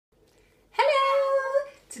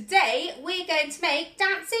today we're going to make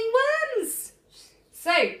dancing worms.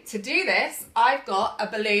 So to do this, I've got a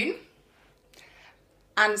balloon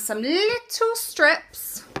and some little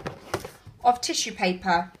strips of tissue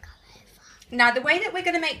paper. Now the way that we're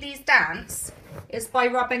going to make these dance is by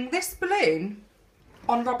rubbing this balloon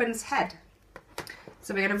on Robin's head.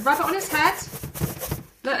 So we're going to rub it on his head.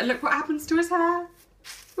 Look what happens to his hair.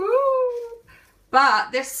 Ooh.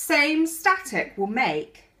 But this same static will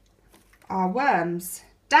make our worms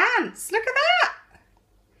dance. Look at that.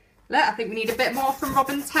 Look, I think we need a bit more from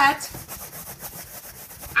Robin's head.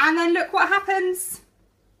 And then look what happens.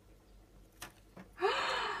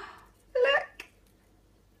 Look.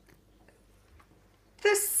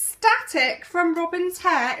 The static from Robin's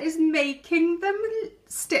hair is making them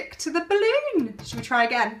stick to the balloon. Should we try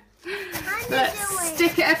again? Let's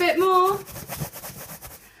stick it a bit more.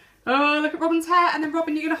 Oh, look at Robin's hair. And then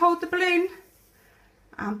Robin, you're going to hold the balloon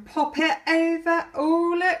and pop it over.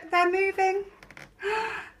 Oh, look, they're moving.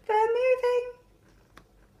 They're moving.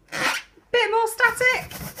 Bit more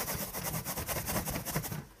static.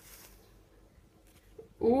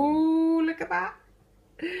 Oh, look at that.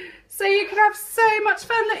 So you can have so much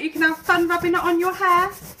fun. Look, you can have fun rubbing it on your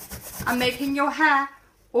hair and making your hair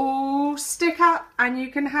all stick up, and you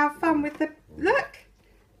can have fun with the, look,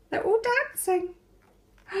 they're all dancing.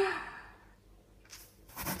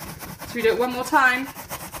 Should we do it one more time?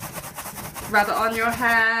 Rub it on your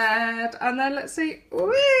head, and then let's see.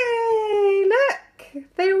 Whee! Look,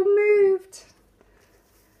 they all moved.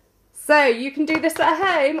 So you can do this at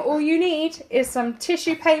home. All you need is some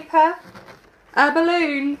tissue paper, a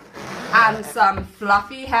balloon, and some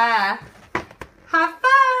fluffy hair. Have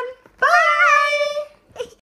fun!